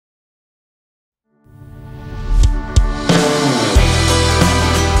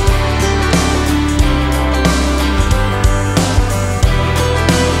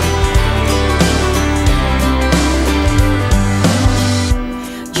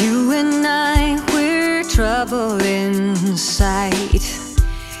sight.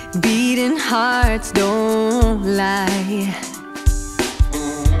 Beating hearts don't lie.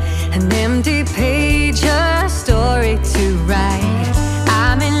 An empty page, a story to write.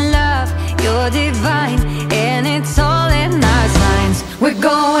 I'm in love, you're divine, and it's all in our signs. We're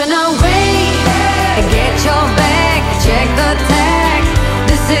going away. Get your bag, check the tag.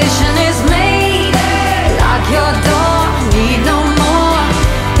 Decision is made. Lock your door, need no more.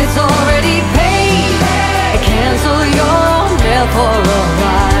 It's already paid. Cancel your mail for a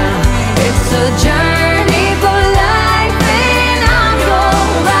while. It's a journey for life, and I'm your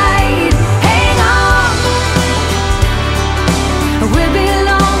ride. Hang on, we'll be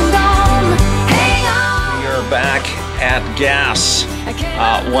long gone. Hang on. We are back at Gas.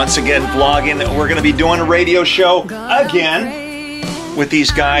 Once again vlogging. We're going to be doing a radio show again with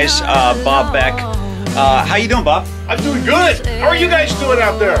these guys, Bob Beck. How you doing, Bob? I'm doing good. How are you guys doing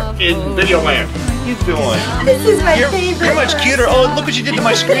out there in video land? How you doing? This is my favorite. You're much cuter. Oh, look what you did to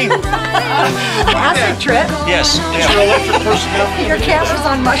my screen. Acid trip. Yes. Is your electric personality? Your camera's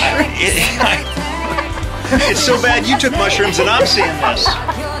on mushrooms. It's so bad you took mushrooms and I'm seeing this.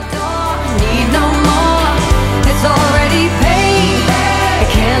 Need no more. It's already paid.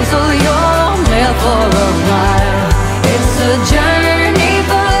 Cancel your mail for a while. It's a journey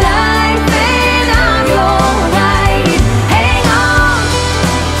for life, and I'm your ride. Hang on,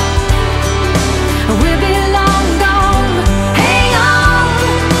 we'll be long gone. Hang on,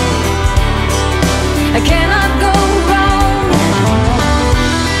 I cannot go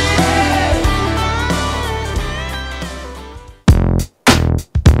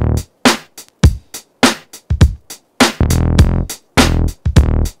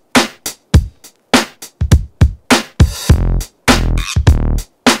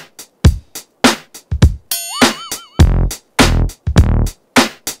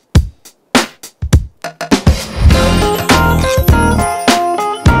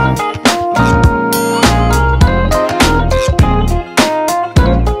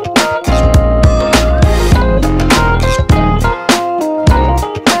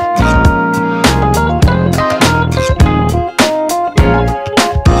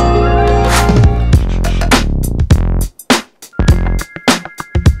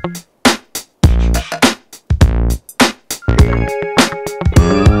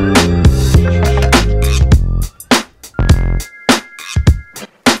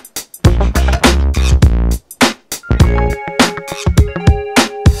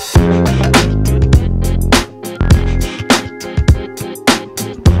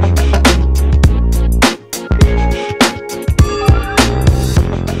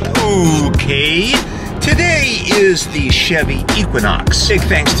is the Chevy Equinox. Big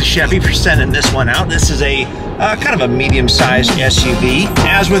thanks to Chevy for sending this one out. This is a kind of a medium-sized SUV.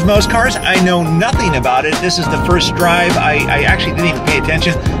 As with most cars, I know nothing about it. This is the first drive. I actually didn't even pay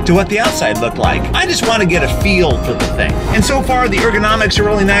attention to what the outside looked like. I just want to get a feel for the thing. And so far, the ergonomics are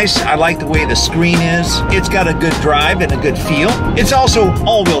really nice. I like the way the screen is. It's got a good drive and a good feel. It's also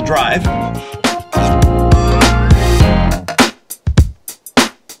all-wheel drive.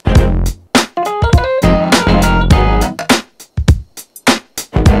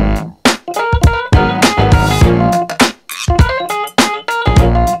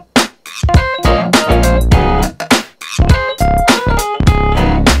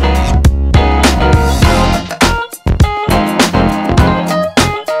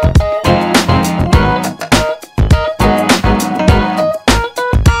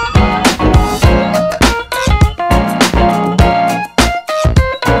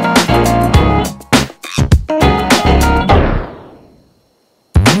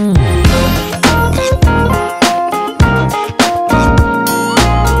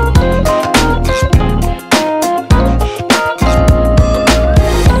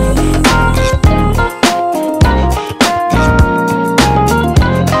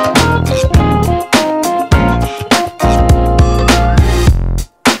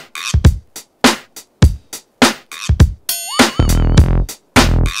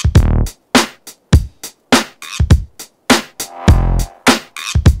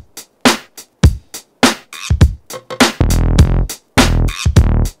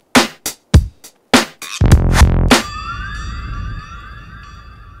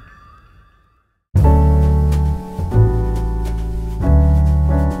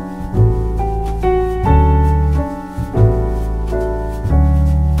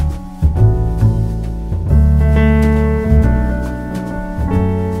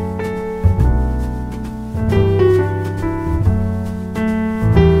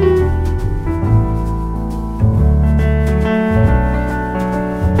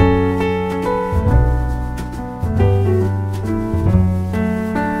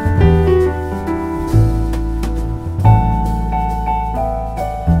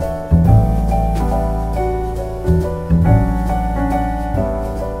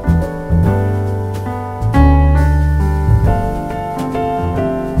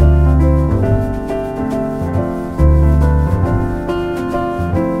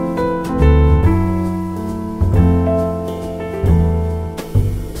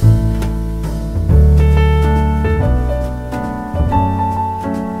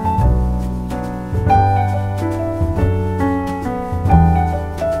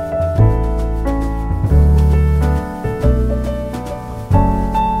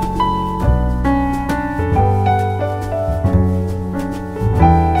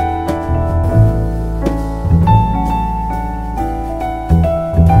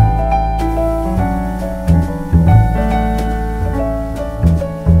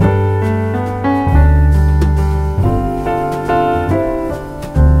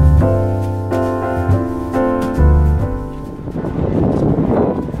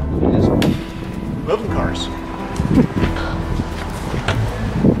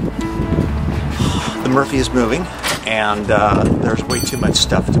 Murphy is moving, and there's way too much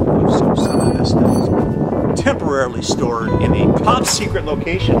stuff to move, so some of this stuff is temporarily stored in a top secret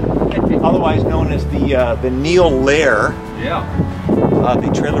location, otherwise known as the Neil Lair. Yeah.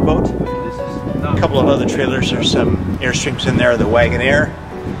 The trailer boat. A couple of other trailers. There's some Airstreams in there, the Wagonaire,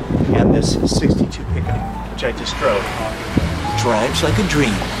 and this 62 pickup, which I just drove. Drives like a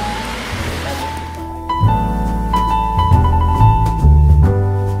dream.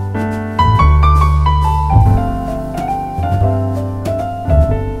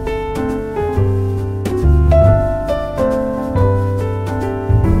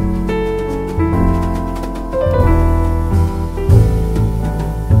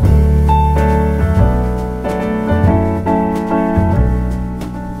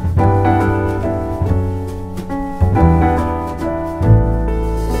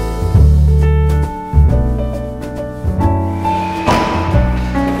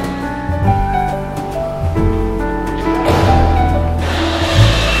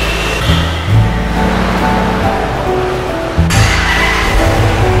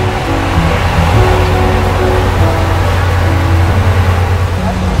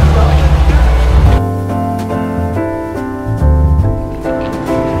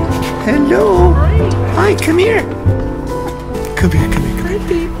 Hello. Hi, come here. Come here, come here, come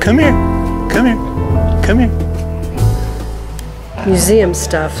here. Come here, come here, come here. Museum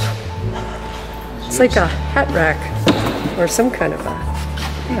stuff. It's like a hat rack or some kind of a...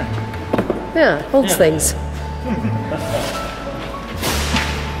 Yeah, holds things.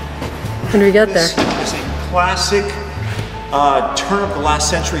 What do we got there? This is a classic turn of the last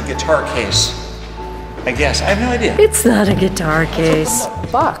century guitar case. I guess. I have no idea. It's not a guitar case.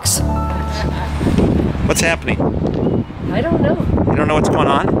 Box. What's happening? I don't know. You don't know what's going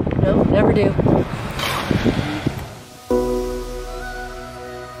on? No, never do.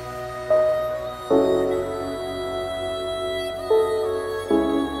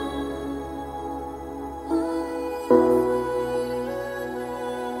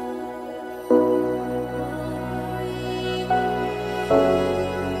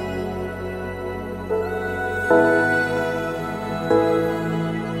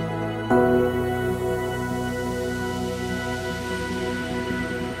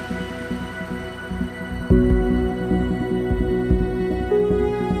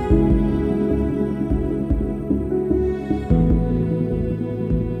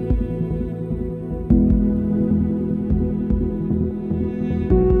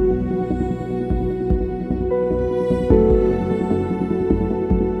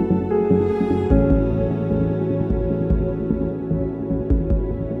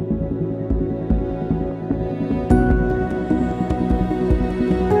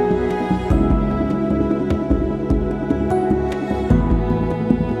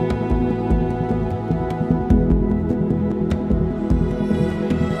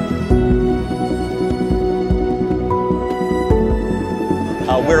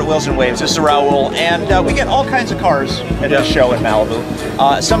 We're at Wheels and Waves. This is Raul, and we get all kinds of cars at this show in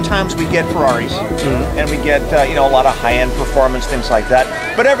Malibu. Sometimes we get Ferraris, and we get you know, a lot of high-end performance, things like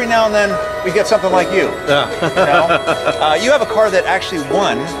that. But every now and then we get something like you. Yeah. You know? You have a car that actually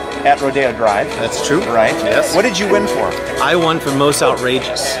won at Rodeo Drive. That's true. Right? Yes. What did you win for? I won for most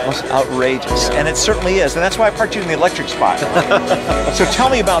outrageous. Most outrageous, and it certainly is, and that's why I parked you in the electric spot. So tell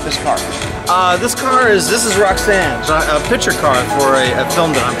me about this car. This is Roxanne, a picture car for a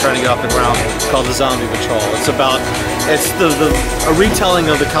film that I'm trying to get off the ground called The Zombie Patrol. It's a retelling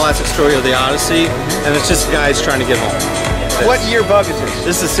of the classic story of the Odyssey, and it's just guys trying to get home. What year bug is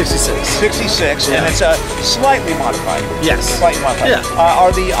this? This is 66. 66, Yeah. and it's slightly modified. Yes. Slightly modified. Yeah.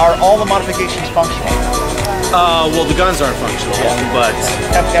 Are all the modifications functional? Well, the guns aren't functional, but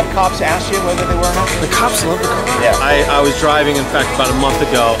Have cops asked you whether they were or not? the cops love the car. Yeah. I was driving, in fact, about a month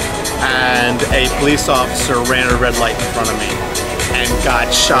ago, and a police officer ran a red light in front of me and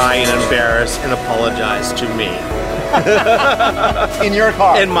got shy and embarrassed and apologized to me. In your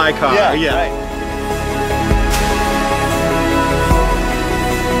car? In my car, yeah. Right.